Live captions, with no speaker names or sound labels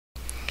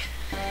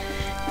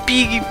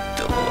Be...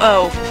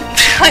 Oh,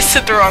 I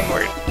said the wrong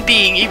word.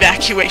 Being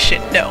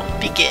evacuation. No,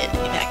 begin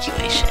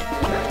evacuation.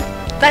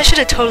 That should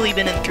have totally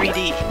been in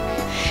 3D.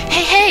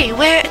 Hey, hey,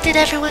 where did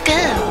everyone go?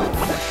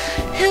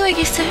 Who are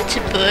you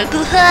searching for?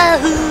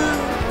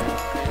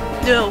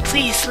 No,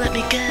 please let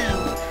me go.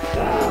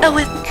 Oh,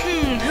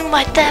 who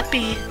might that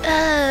be?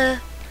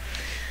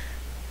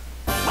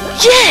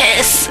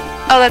 Yes!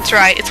 Oh, that's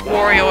right, it's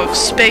Wario of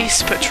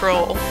Space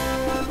Patrol.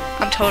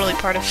 I'm totally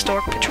part of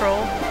Stork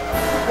Patrol.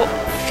 Well,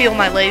 feel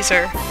my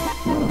laser.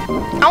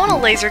 I want a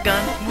laser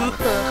gun.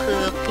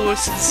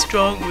 Force is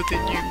strong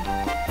within you.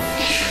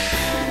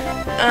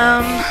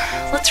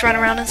 Let's run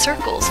around in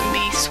circles and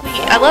be sweet.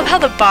 I love how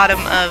the bottom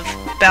of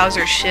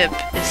Bowser's ship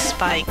is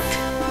spiked.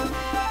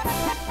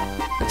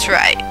 That's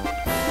right.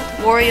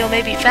 Wario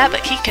may be fat,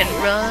 but he can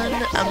run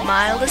a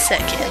mile a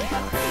second.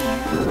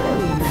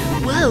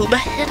 Whoa, my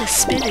head is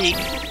spinning.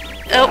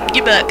 Oh,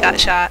 your butt got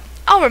shot.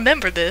 I'll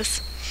remember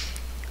this.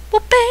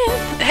 Well,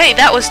 bam! Hey,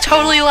 that was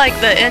totally like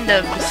the end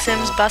of The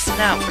Sims Bustin'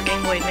 Out for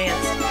Game Boy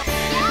Advance.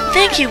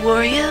 Thank you,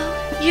 Wario.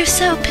 You're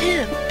so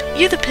pimp.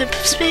 You're the pimp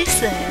of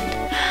Spaceland.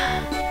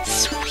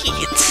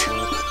 Sweet.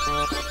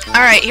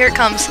 Alright, here it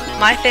comes.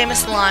 My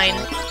famous line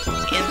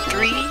in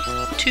 3,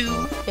 2,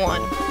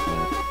 1.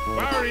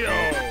 Mario,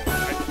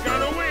 it's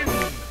gonna win!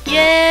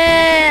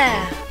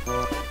 Yeah!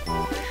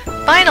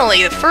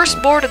 Finally, the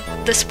first board of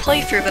this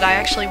playthrough that I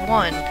actually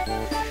won.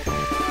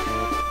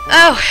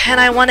 Oh, and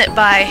I won it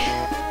by...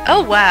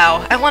 Oh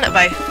wow, I won it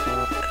by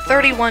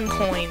 31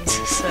 coins,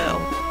 so...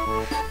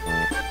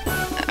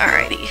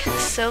 Alrighty,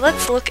 so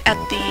let's look at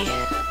the...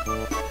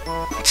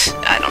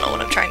 I don't know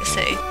what I'm trying to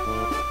say.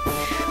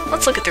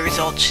 Let's look at the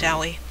results,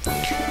 shall we?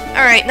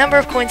 Alright, number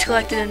of coins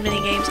collected in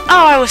minigames.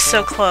 Oh, I was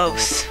so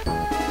close.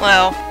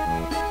 Well,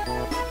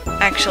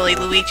 actually,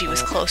 Luigi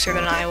was closer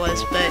than I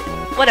was, but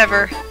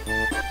whatever.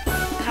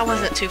 I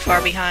wasn't too far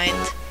behind.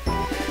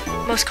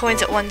 Most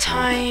coins at one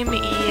time,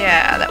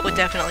 yeah, that would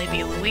definitely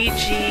be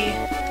Luigi.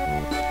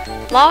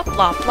 Blah,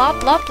 blah, blah,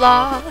 blah,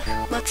 blah.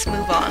 Let's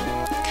move on.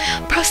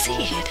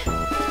 Proceed.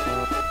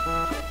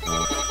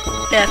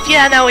 F,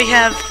 yeah, now we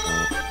have...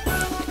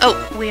 Oh,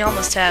 we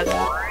almost have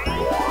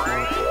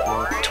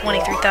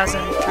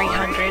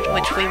 23,300,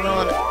 which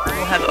we'll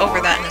have over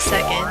that in a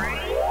second.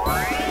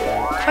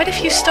 Quite a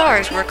few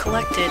stars were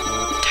collected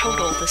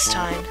total this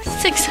time.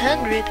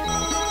 600!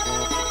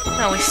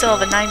 No, we still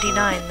have a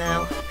 99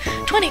 though.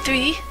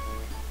 23,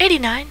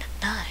 89,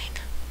 9.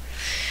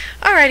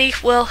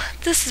 Alrighty, well,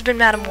 this has been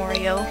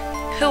MadameWario.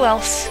 Who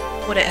else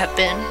would it have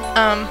been?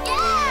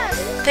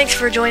 Thanks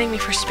for joining me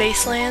for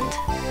Spaceland,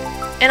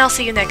 and I'll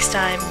see you next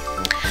time.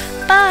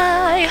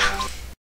 Bye!